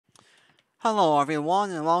Hello everyone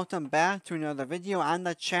and welcome back to another video on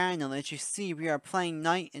the channel. As you see, we are playing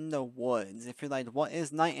Night in the Woods. If you're like, what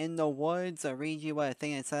is Night in the Woods? I'll read you what I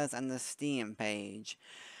think it says on the Steam page.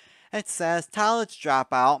 It says, college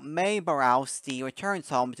dropout Mae Borowski returns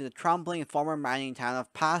home to the crumbling former mining town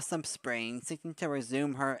of Possum Springs, seeking to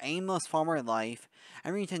resume her aimless former life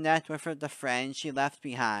and reconnect with the friends she left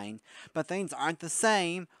behind. But things aren't the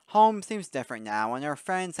same. Home seems different now, and her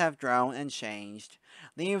friends have grown and changed.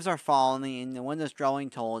 Leaves are falling, and the wind is growing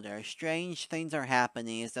colder. Strange things are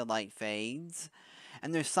happening as the light fades.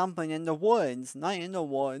 And there's something in the woods. Night in the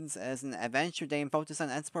Woods is an adventure game focused on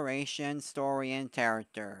exploration, story, and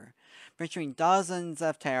character, featuring dozens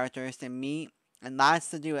of characters to meet and lots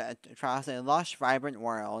to do across a lush, vibrant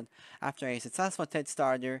world. After a successful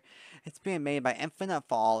Kickstarter, it's being made by Infinite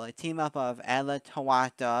Fall, a team up of Ella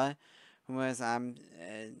Tawata, who is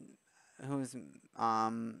who's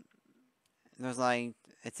there's like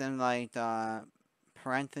it's in like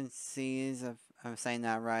parentheses of saying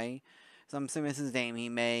that right. So I'm assuming this is the game he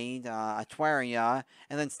made, Aquaria,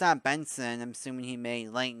 and then Scott Benson, I'm assuming he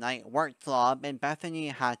made Late Night Work Club, and Bethany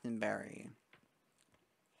Hattenberry.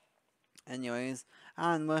 Anyways,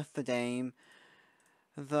 on with the game.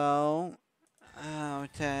 Though,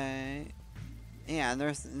 okay. Yeah,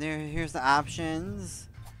 here's the options.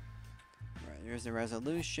 There's the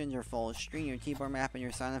resolution, your full screen, your keyboard map, and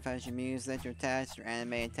your sound effects, your music, your text, your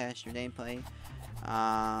anime attached, your gameplay.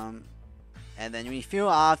 And then when you feel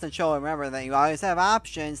off the control, remember that you always have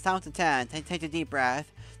options. Count to 10. Take a deep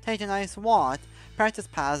breath. Take a nice walk. Practice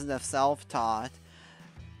positive self-taught.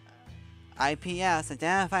 IPS.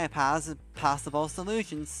 Identify possible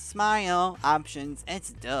solutions. Smile. Options.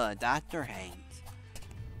 It's Dr. Hank.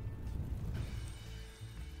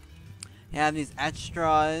 You have these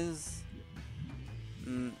extras.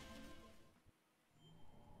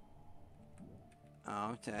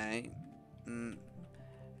 Okay.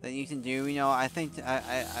 That you can do. I think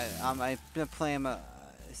I've been playing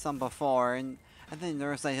some before, and I think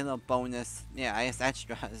there's like a little bonus. Yeah, I guess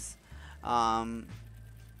extras. But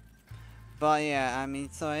yeah, I mean,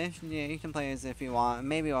 so you can play as if you want.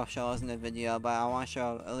 Maybe I'll show us in the video, but I want to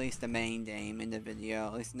show at least the main game in the video,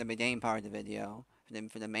 at least in the beginning part of the video,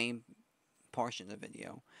 for the main portion of the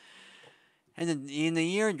video. And in the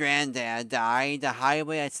year Granddad died, the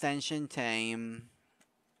highway extension came.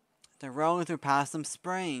 The road through Possum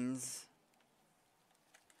Springs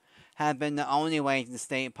had been the only way to the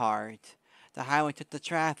state park. The highway took the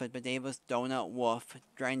traffic, but Dave was donut wolf.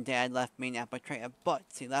 Granddad left me an appetite of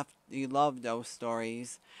butts. He loved those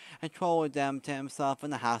stories, and told them to himself in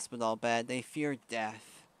the hospital bed. They feared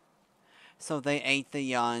death, so they ate the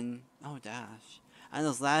young. Oh gosh! On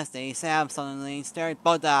his last day, Sam suddenly stared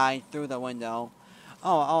bug-eyed through the window.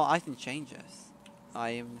 Oh, I can change this.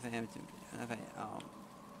 I even have to.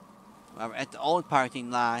 At the old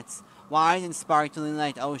parking lots, wide and sparkling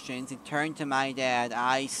like oceans, he turned to my dad,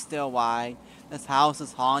 eyes still wide. This house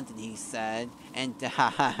is haunted, he said, and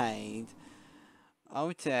died.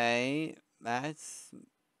 Okay, that's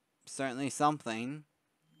certainly something.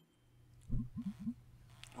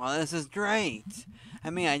 Well, this is great. I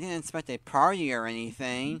mean, I didn't expect a party or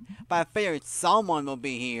anything, but I figured someone will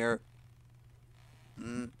be here.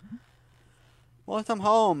 Welcome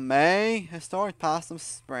home, Mae. Historic Possum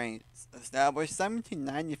Springs, established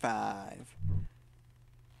 1795.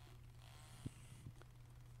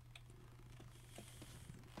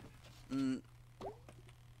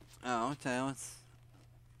 Oh, okay,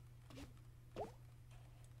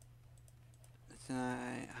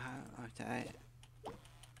 okay.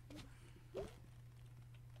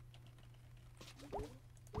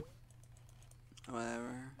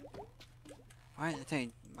 Whatever.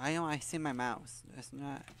 Why don't I see my mouse? That's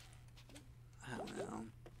not... I don't know.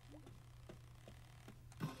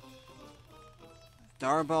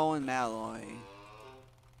 Darbo and Malloy.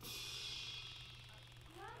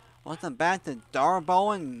 Welcome back to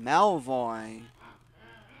Darbo and Melvoy.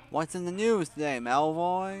 What's in the news today,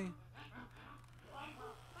 Melvoy?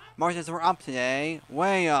 Margins were up today.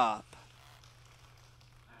 Way up.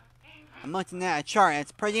 I'm looking at a chart, and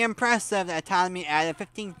it's pretty impressive. The economy added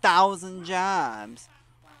 15,000 jobs.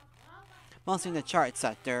 Mostly in the chart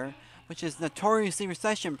sector, which is notoriously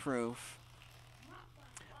recession-proof.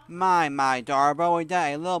 My, Darbo, we got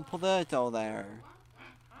a little political there.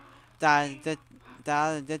 Did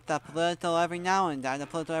the political every now and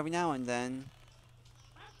then.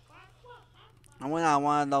 I went on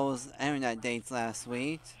one of those internet dates last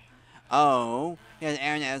week. Oh, yeah, the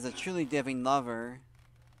internet is a truly giving lover.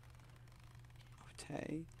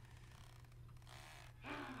 Okay.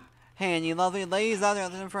 Hey, any lovely ladies out there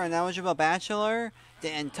looking for an eligible bachelor?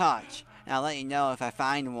 Get in touch. I'll let you know if I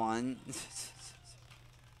find one.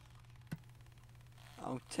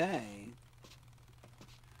 Okay.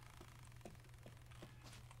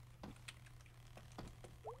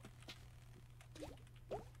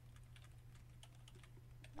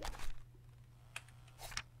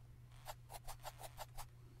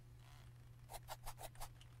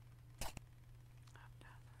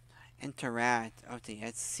 Interact. Okay,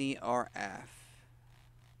 it's C or F.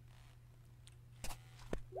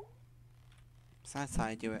 So that's how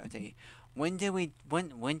I do it. Okay. When did we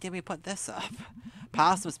put this up?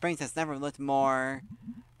 Possum Springs has never looked more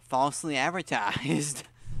falsely advertised.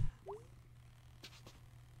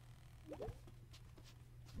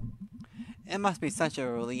 It must be such a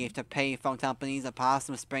relief to pay phone companies at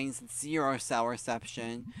Possum Springs 0 cell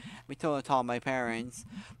reception. We told my parents,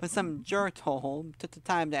 but some jerk took the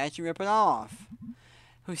time to actually rip it off.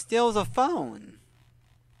 Who steals a phone?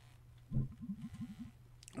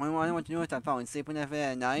 I don't know what to do with that phone. Sleeping with it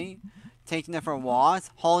at night? Taking it for walks?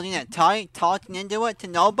 Holding it tight? Talking into it to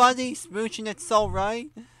nobody? Smooching it so right?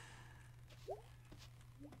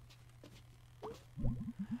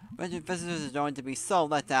 Visitors are going to be so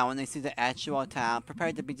let down when they see the actual town.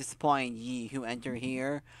 Prepared to be disappointed, ye who enter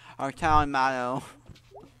here. Our town motto.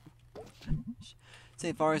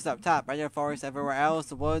 See forest up top, regular forest everywhere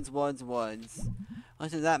else. Woods, woods, woods.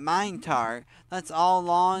 Look at that mine cart. That's all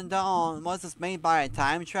long gone. Was this made by a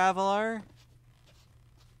time traveler?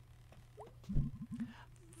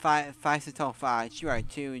 5, you are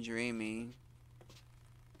too dreamy.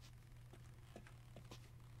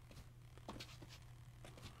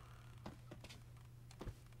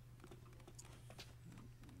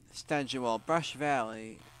 Schedule, Brush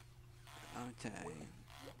Valley. Okay.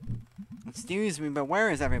 Excuse me, but where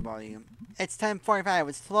is everybody? It's 10:45,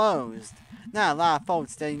 it's closed. Not a lot of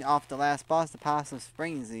folks getting off the last bus to Possum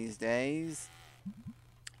Springs these days.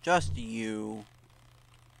 Just you.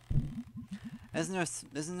 Isn't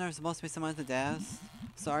there supposed to be someone at the desk?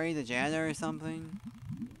 Sorry, the janitor or something?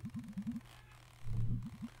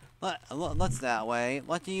 Let's that way.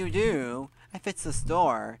 What do you do? I fix the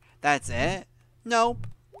store. That's it? Nope.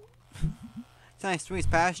 Can I squeeze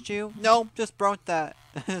past you? Nope, just broke that.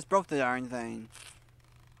 Just broke the darn thing.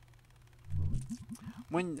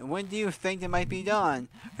 When do you think it might be done?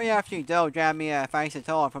 Right after you grab me a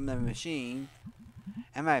Faisatola from the machine.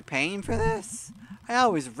 Am I paying for this? I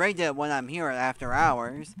always rate it when I'm here after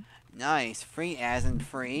hours. Nice. Free as in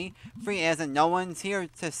free. Free as in no one's here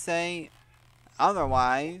to say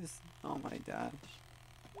otherwise. Oh my gosh.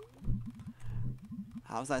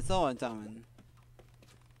 How's that soda done?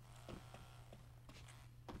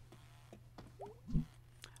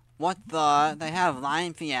 What the? They have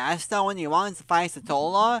Lion Fiesta when you want to fight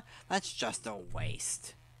Satola? That's just a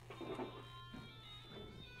waste.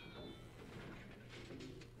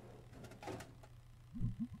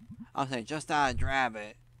 I'll say just grab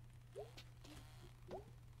it.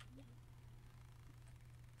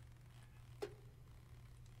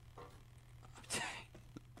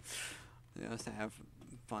 They also have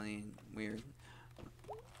funny and weird.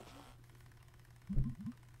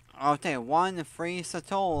 Okay, 1 free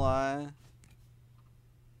Satola.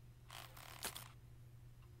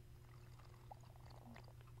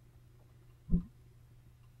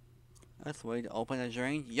 That's the way to open a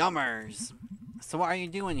drink. Yummers! So what are you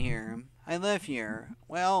doing here? I live here.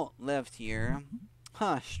 Well, lived here.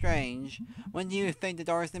 Huh, strange. When do you think the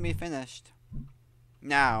door's gonna be finished?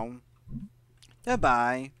 Now.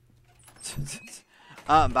 Goodbye.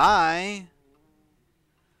 Bye.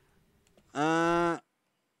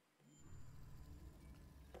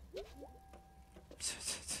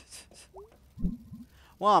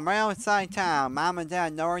 Well, I'm right outside town. Mom and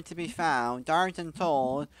Dad nowhere to be found. Dark and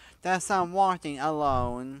told. Thus I'm walking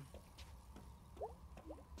alone.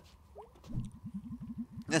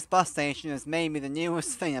 This bus station is maybe the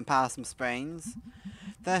newest thing in Possum Springs.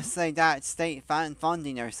 Thus they got state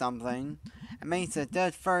funding or something. It makes a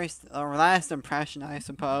good first or last impression, I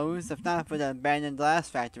suppose, if not for the abandoned glass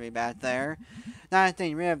factory back there. Not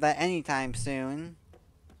getting rid of that anytime soon.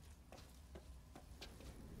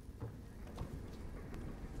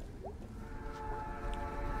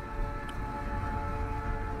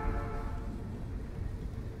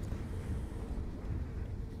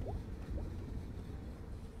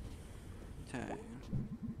 Okay.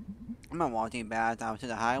 I'm not walking back out to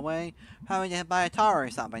the highway. Probably hit by a car or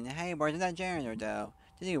something. Hey, where did that janitor go?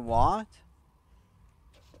 Did he walk?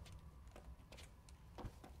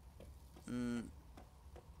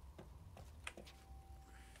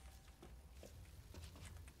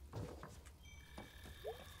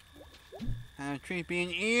 How creepy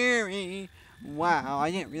and eerie. Wow,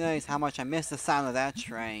 I didn't realize how much I missed the sound of that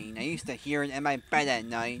train. I used to hear it in my bed at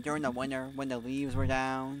night during the winter when the leaves were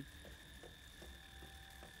down.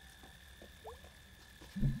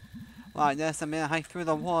 Well, I guess I'm gonna hike through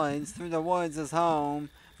the woods. Through the woods is home.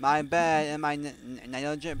 My bed and my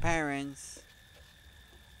negligent parents.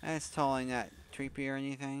 That's totally not creepy or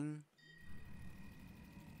anything.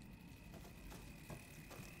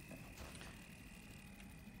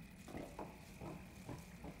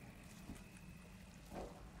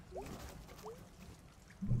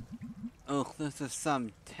 Ugh, this is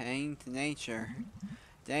some tanked nature.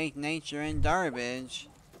 Dank nature and garbage.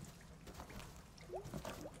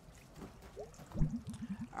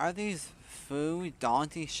 Are these food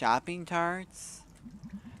daunty shopping carts?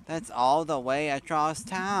 That's all the way across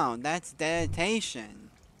town. That's dedication.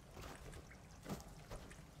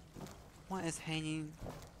 What is hanging?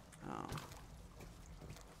 Oh.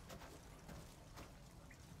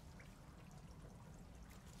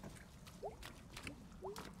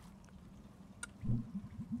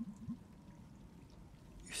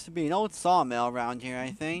 Used to be an old sawmill around here, I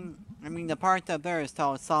think. I mean, the part up there is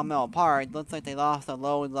called Sawmill Park. Looks like they lost a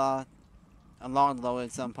log load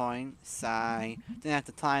at some point. Sigh. Didn't have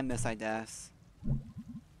to time this, I guess.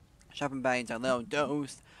 Shopping bags are a little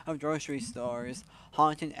ghost of grocery stores,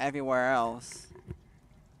 haunting everywhere else.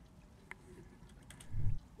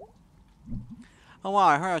 Oh wow,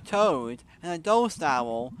 I heard a toad and a ghost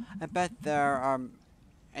owl. I bet there are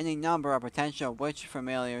any number of potential witch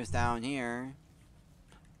familiars down here.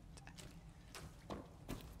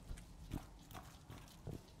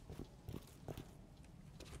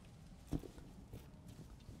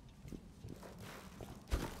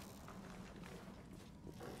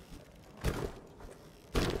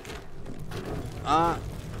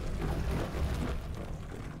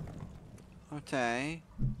 Okay.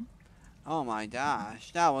 Oh my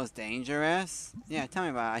gosh, that was dangerous. Yeah, tell me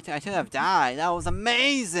about it. I should have died. That was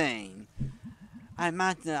amazing. I'm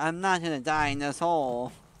not gonna die in this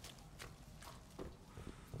hole.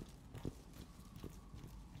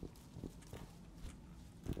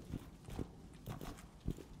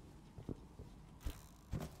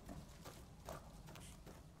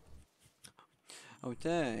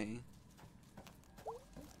 Okay.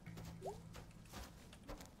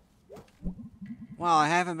 Well, I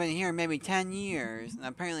haven't been here in maybe 10 years, and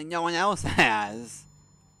apparently no one else has.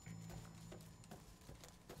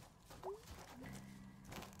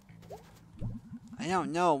 I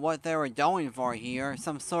don't know what they were going for here.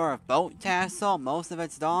 Some sort of boat tassel? Most of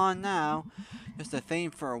it's gone now. Just a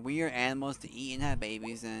thing for weird animals to eat and have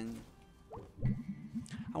babies in.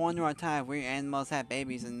 I wonder what type of weird animals have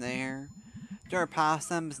babies in there. There are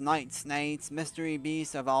possums, night snakes, mystery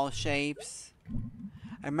beasts of all shapes.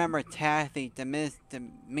 I remember Taffy, the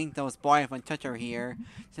Minko's boyfriend, took her here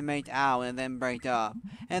to make out and then break up.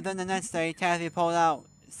 And then the next day, Taffy pulled out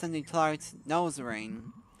Cindy Clark's nose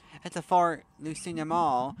ring. At the Fort Lucina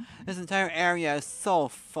Mall, this entire area is so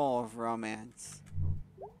full of romance.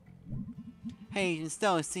 Hey, you can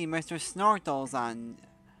still see Mr. Snortles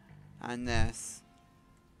on this.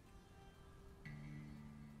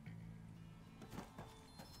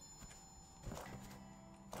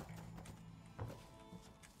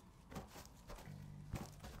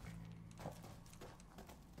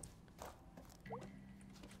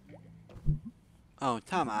 Oh,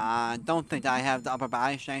 come on. Don't think I have the upper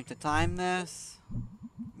body strength to time this.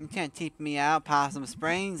 You can't keep me out, Possum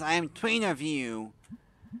Springs. I am tween of you.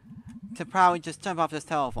 To probably just jump off this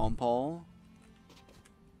telephone pole.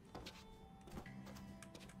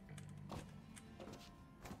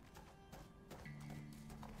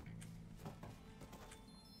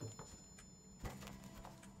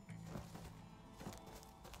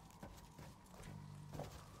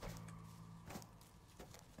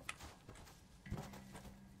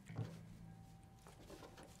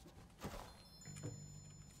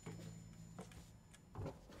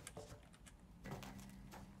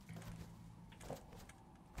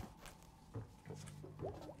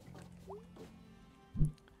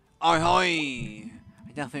 Ahoy! I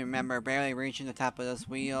definitely remember barely reaching the top of this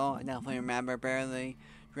wheel. I definitely remember barely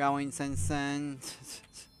growing since then.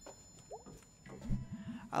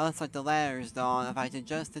 I looks like the ladder's gone. If I could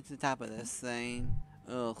just get to the top of this thing.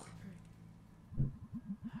 Ugh.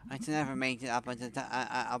 I could never make it up into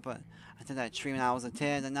that tree when I was a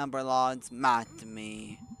kid. The number lords mocked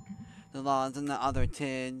me. The lords and the other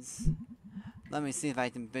kids. Let me see if I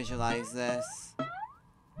can visualize this.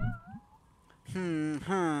 Can't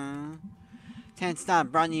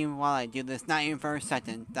stop running while I do this, not even for a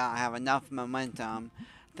second. Thought I have enough momentum.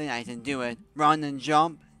 Think I can do it. Run and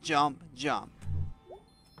jump, jump, jump.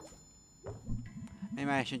 Maybe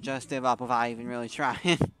I should just give up without even really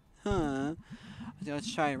trying. Huh. Okay,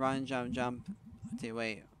 let's try run, jump, jump. Okay,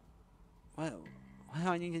 wait. What do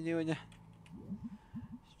I need to do with the...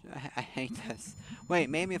 I hate this. Wait,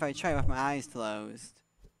 maybe if I try with my eyes closed.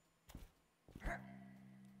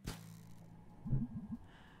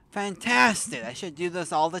 Fantastic! I should do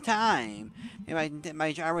this all the time. Maybe I can get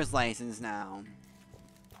my driver's license now.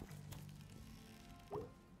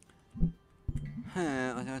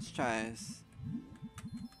 Huh, let's try this.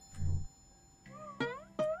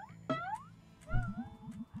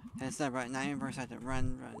 It's the right 9% to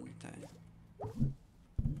run.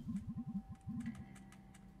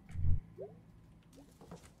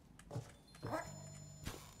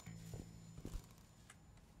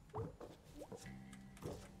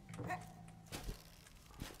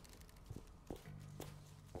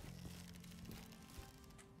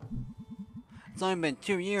 It's only been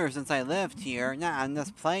 2 years since I lived here, not on this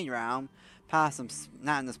playground.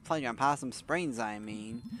 Not in this playground, Possum Springs, I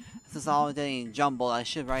mean. This is all getting jumbled, I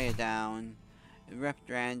should write it down. Rip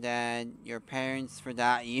Granddad, your parents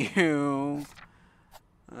forgot you. Oh,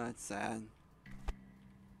 that's sad.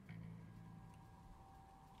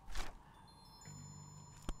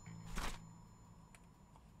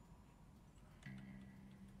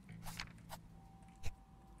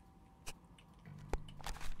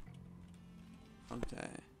 Okay.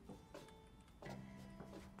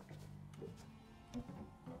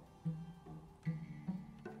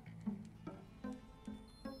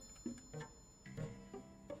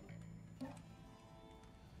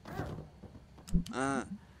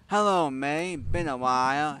 Hello, Mae. Been a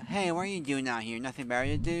while. Hey, what are you doing out here? Nothing better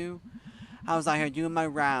to do? I was out here doing my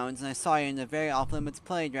rounds, and I saw you in the very off-limits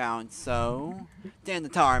playground, so... Stand the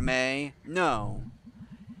tar, Mae. No.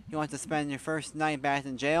 You want to spend your first night back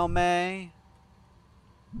in jail, Mae?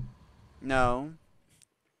 No.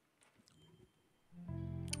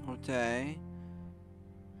 Okay.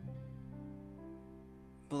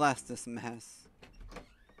 Bless this mess.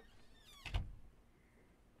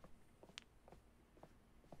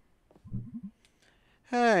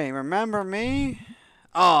 Hey, remember me?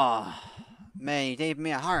 Oh, Mae, you gave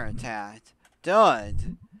me a heart attack.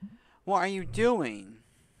 Dud. What are you doing?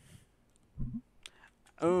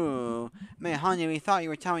 Ooh, Mae, honey, we thought you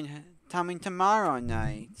were coming tomorrow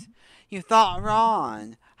night. You thought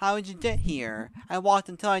wrong. How did you get here? I walked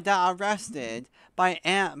until I got arrested by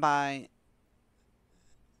Aunt Maltop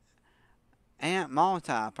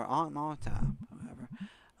or Aunt Maltop, whatever.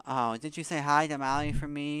 Oh, did you say hi to Molly for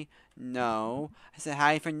me? No, I said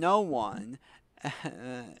hi for no one.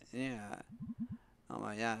 Yeah. Oh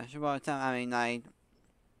my gosh. Well, I mean, like,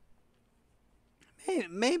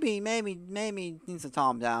 maybe needs to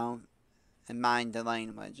calm down and mind the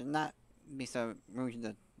language and not be so rude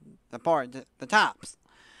to the tops.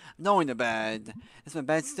 I'm going to bed. Is my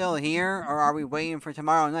bed still here, or are we waiting for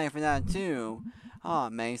tomorrow night for that too? Oh,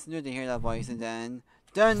 Mace, good to hear that voice again.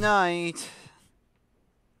 Good night.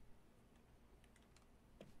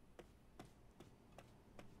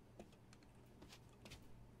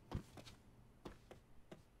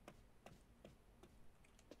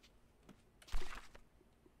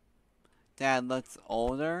 Dad looks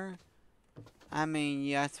older. I mean,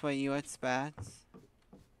 yeah, that's what you expect.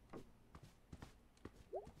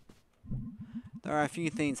 There are a few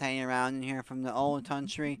things hanging around in here from the old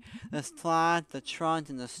country. This cloth, the trunk,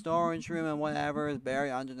 and the storage room, and whatever is buried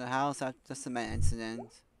under the house after the cement incident.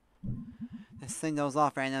 This thing goes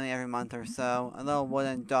off randomly every month or so. A little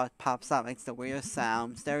wooden dot pops up, makes the weirdest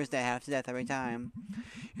sound. Stares dead half to death every time.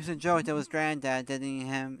 Used to joke that it was Granddad digging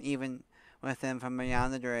him, even with him from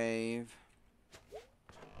beyond the grave.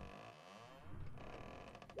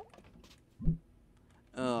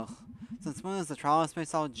 Ugh. Since when is the trolley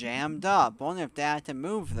space all jammed up? I wonder if Dad had to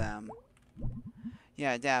move them.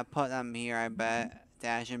 Yeah, Dad put them here, I bet.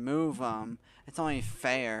 Dad should move them. It's only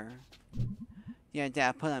fair. Yeah,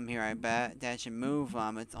 Dad put them here, I bet. Dad should move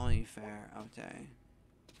them. It's only fair. Okay.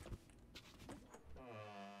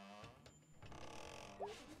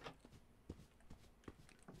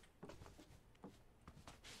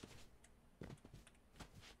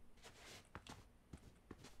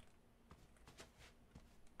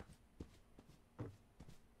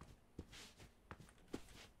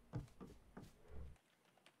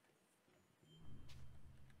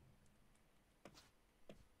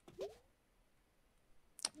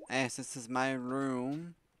 Yes, this is my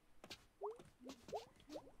room.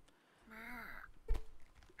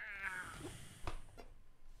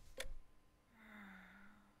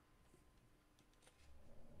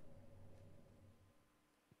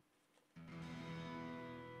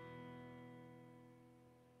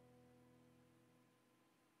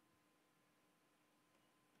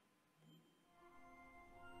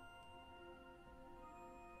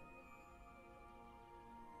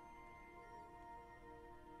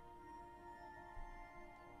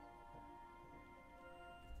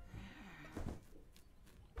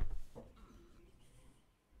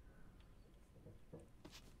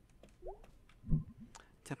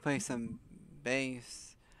 to play some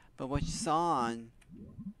bass. But which song?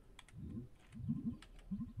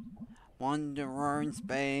 Wanderer in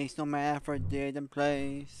space, no matter did and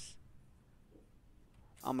place.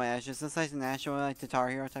 Oh my gosh, is this like an actual like Guitar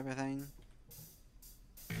Hero type of thing?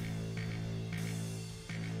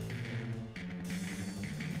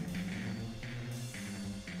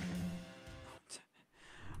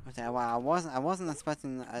 Okay, wow, I wasn't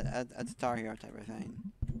expecting a Guitar Hero type of thing.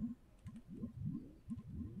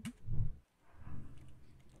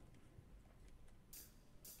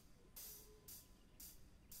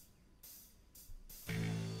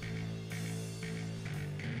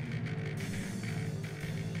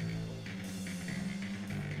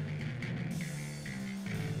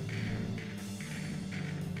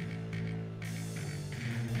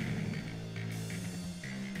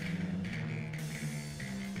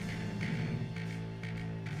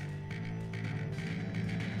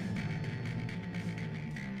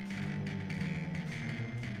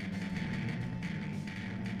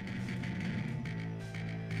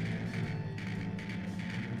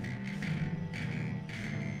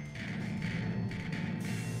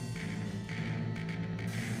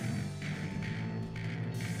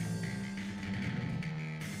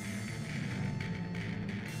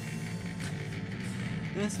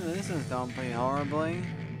 This is done pretty horribly.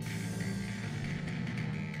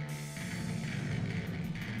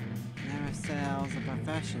 Never said I was a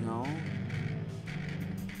professional.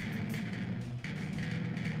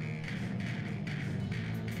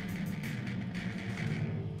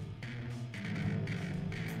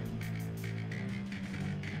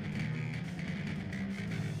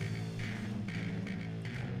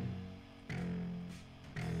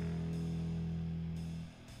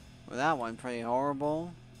 Well, that one pretty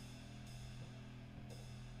horrible.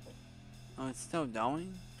 Oh, it's still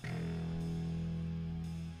going?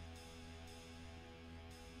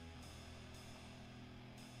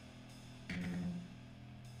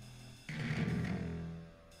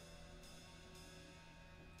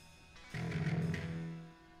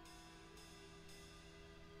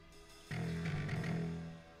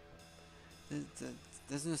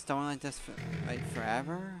 Doesn't it go on like this for, like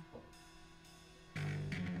forever?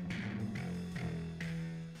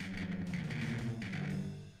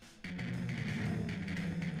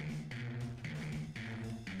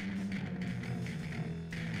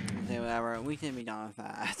 Okay, whatever. We can be done with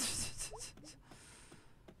that.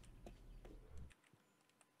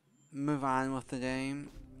 Move on with the game.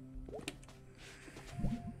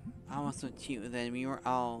 I was so cute then. We were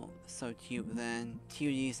all so cute then.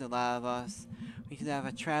 Cuties, a lot of us. We could have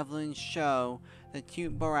a traveling show. The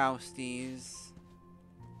cute Borowskis.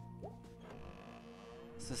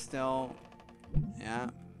 So still, yeah.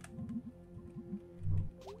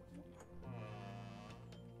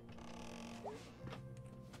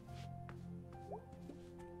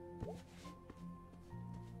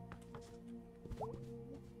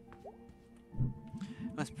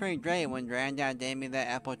 It was pretty great when Granddad gave me that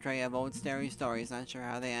apple tray of old scary stories. Not sure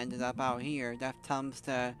how they ended up out here. Death comes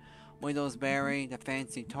to Widowsbury, the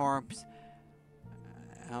Fancy Torps,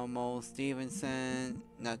 Elmo Stevenson,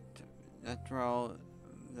 Nutro,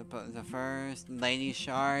 the First, Lady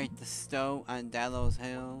Shark, the Stoat on Dallows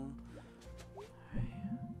Hill.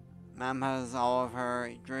 Mom has all of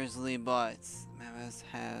her drizzly butts.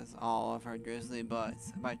 Has all of her drizzly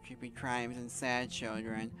butts about creepy crimes and sad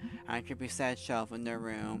children on a creepy sad shelf in their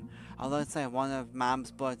room. Although it's like one of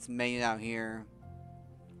Mom's butts made it out here.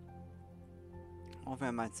 Hopefully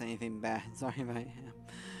I'm not saying anything bad. Sorry if I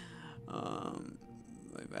am.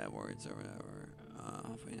 Like bad words or whatever.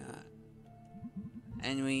 Hopefully not.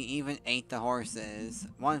 And we even ate the horses.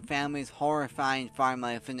 One family's horrifying farm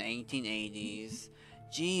life in the 1880s.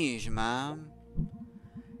 Jeez, Mom.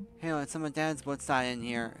 Hey, let some of Dad's woodside in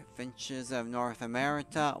here. Finches of North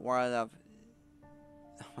America, world of...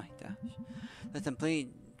 Oh my gosh. The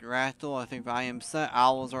complete rattle, I think volume set.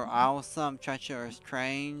 Owls are awesome. Treacherous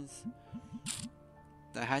trains.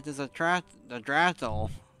 The heck is the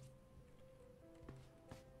drattle?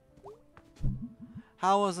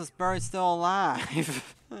 How was this bird still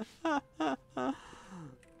alive?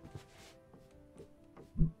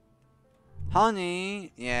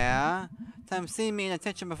 Honey, yeah? Come see me in the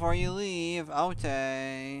kitchen before you leave.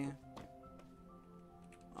 Okay.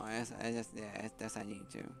 Oh, yes, I need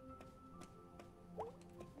to.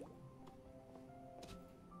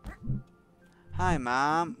 Hi,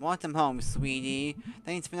 Mom. Welcome home, sweetie.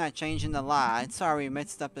 Thanks for not changing the lot. Sorry we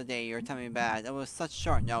mixed up the day you were telling me about. It was such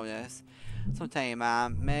short notice. So tell you,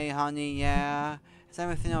 Mom. May, honey, yeah? Is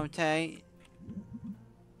everything okay?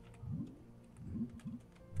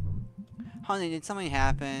 Honey, did something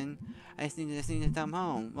happen? just need to come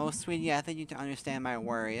home. Well, sweetie, I think you can understand my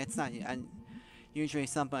worry. It's not usually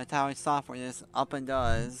something a tower software just up and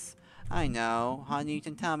does. I know. Honey, you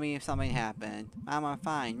can tell me if something happened. Mom, I'm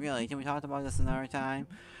fine. Really, can we talk about this another time?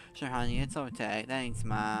 Sure, honey, it's okay. Thanks,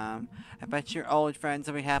 Mom. I bet your old friends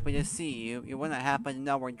will be happy to see you. You wouldn't happen to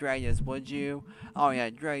know where Drake is, would you? Oh yeah,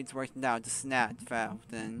 Drake's working down to Snap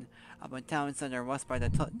Fountain. Up in town center, west by the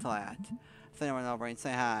Tlat. So I went over and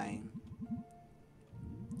say hi.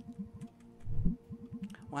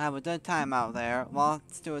 We'll have a good time out there.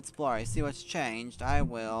 Lots to explore. See what's changed. I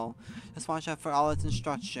will. Just watch out for all its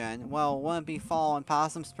instruction. Well, it wouldn't be fall in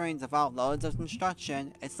Possum Springs without loads of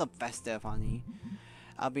instruction. It's so festive, honey.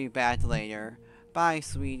 I'll be back later. Bye,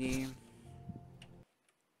 sweetie.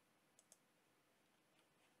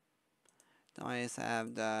 Don't I just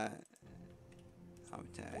have the...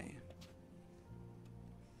 Okay.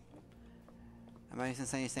 Am I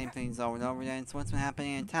just saying the same things over and over again? So what's been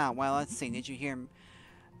happening in town? Well, let's see. Did you hear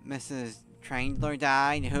Mrs. Traindler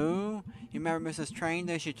died? Who? You remember Mrs.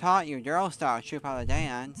 Traindler? She taught you Girl Star troop how to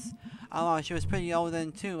dance. Oh, she was pretty old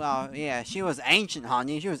then too. Oh, yeah. She was ancient,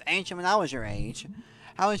 honey. She was ancient when I was your age.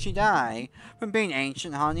 How did she die? From being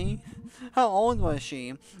ancient, honey. How old was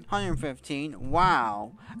she? 115.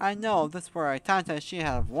 Wow. I know. If this were a contest, she'd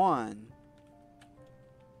have won.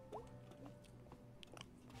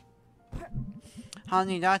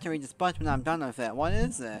 Honey, Doctor, read this book when I'm done with it. What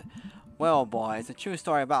is it? Well, boy, it's a true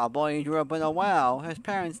story about a boy who grew up in a well. His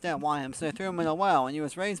parents didn't want him, so they threw him in a well, and he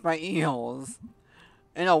was raised by eels.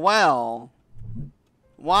 In a well.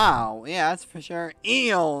 Wow. Yeah, that's for sure.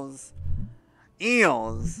 Eels.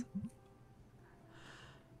 Eels.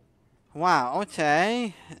 Wow,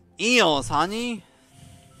 okay. Eels, honey.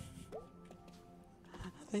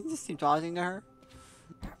 I just keep talking to her.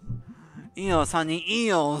 Eels, honey,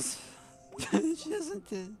 eels. She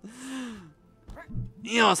doesn't.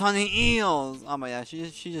 Eels, honey, eels. Oh my gosh,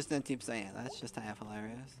 she just didn't keep saying it. That's just half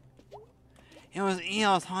hilarious. It was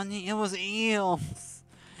eels, honey. It was eels.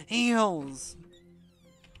 Eels.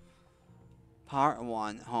 Part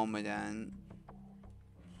 1, home again.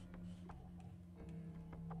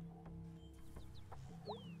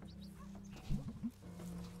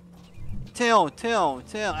 Till,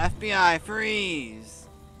 FBI, freeze!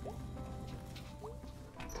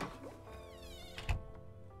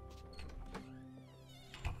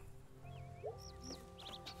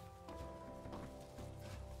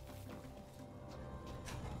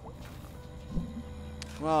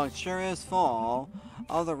 Well, it sure is fall.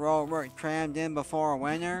 All the road work crammed in before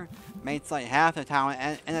winter makes like half the town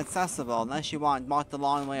inaccessible unless you want to walk the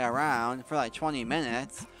long way around for like 20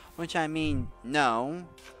 minutes. Which I mean, no.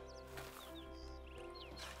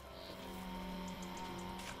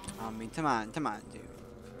 I mean, come on, dude.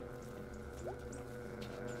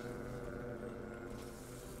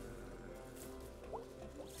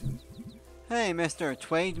 Hey, Mr.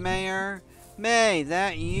 Twademayer. May,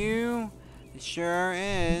 that you? It sure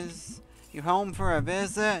is. You home for a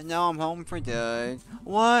visit? No, I'm home for good.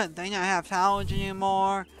 What? They not have college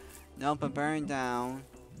anymore? Nope, it burned down.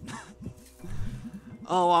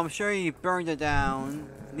 Oh, I'm sure you burned it down.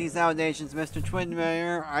 These allegations, Mr.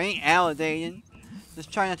 Twademayer, I ain't alligating.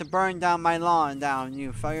 Just try not to burn down my lawn down,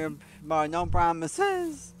 you fire, but no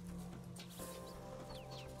promises.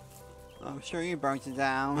 I'm sure you burnt it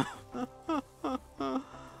down.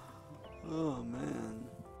 Oh, man.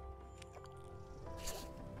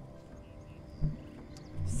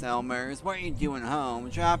 Selmers, what are you doing home?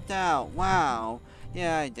 Dropped out. Wow.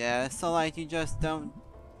 Yeah, I guess. So, like, you just don't...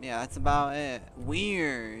 Yeah, that's about it.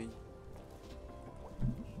 Weird.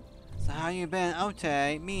 So how you been?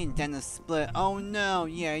 Okay, me and Dennis split. Oh no,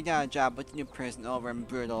 yeah, he got a job with the new prison over in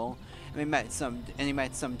Brutal. And he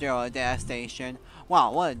met some girl at a gas station.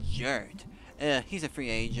 Wow, what a jerk. He's a free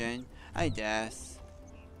agent, I guess.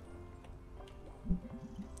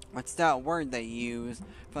 What's that word they use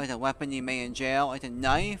for like a weapon you made in jail? Like a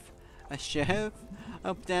knife? A shiv?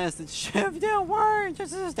 Oh, Dennis, the shiv don't work.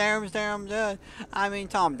 Just as damn good. I mean,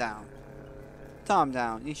 calm down. Calm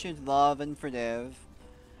down. You should love and forgive.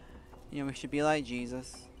 You know, we should be like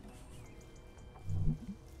Jesus.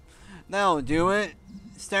 That'll do it.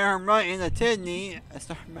 Stare him right in the kidney.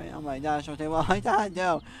 Oh my gosh, okay, well, I gotta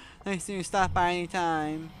go. Thanks to you, stop by any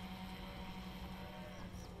time.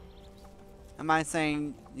 Am I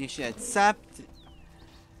saying you should accept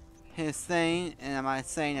his thing? And am I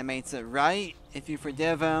saying it makes it right if you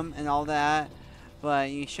forgive him and all that?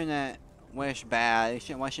 But you shouldn't wish bad. You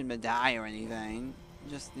shouldn't wish him to die or anything.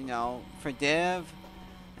 Just, you know, forgive.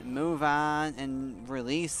 And move on and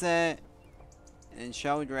release it and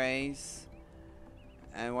show grace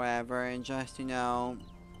and whatever, and just, you know,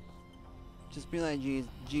 Just be like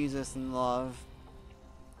Jesus in love.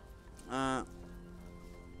 But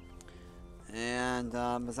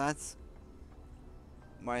that's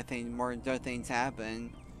why I think more good things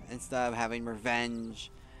happen instead of having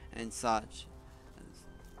revenge and such.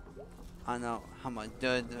 I don't know how much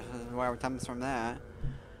good whatever comes from that.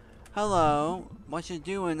 Hello, what you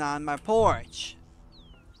doing on my porch?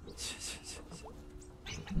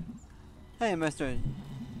 Hey, Mr.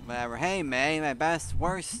 Whatever. Hey, May, my best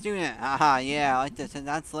worst student. Haha, yeah, I like the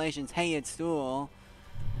Constellation's hated stool.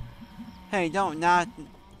 Hey, don't not, stool,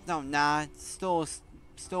 don't not stool.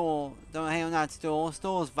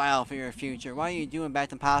 Stool is vital for your future. What are you doing back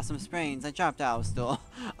to Possum Springs? I dropped out of stool.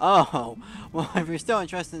 Oh, well, if you're still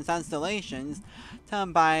interested in constellations,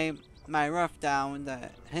 come by my roof down the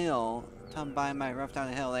hill. Come by my roof down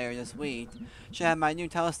the hill later this week. Should have my new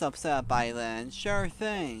telescope set up by then. Sure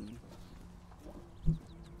thing.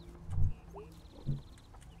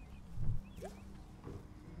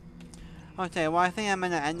 Okay, well, I think I'm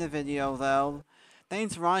gonna end the video, though.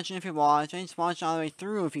 Thanks for watching if you watched. Thanks for watching all the way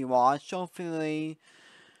through if you watched. Hopefully,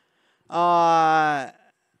 I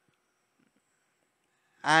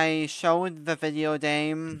showed the video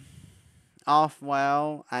game off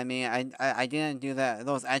well. I mean, I didn't do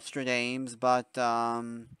those extra games, but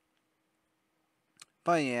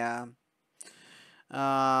yeah.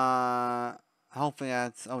 Hopefully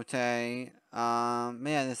that's okay.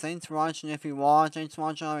 Yeah, thanks for watching if you watched. Thanks for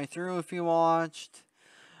watching all the way through if you watched.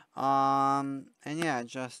 And yeah,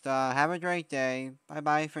 just have a great day. Bye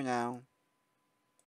bye for now.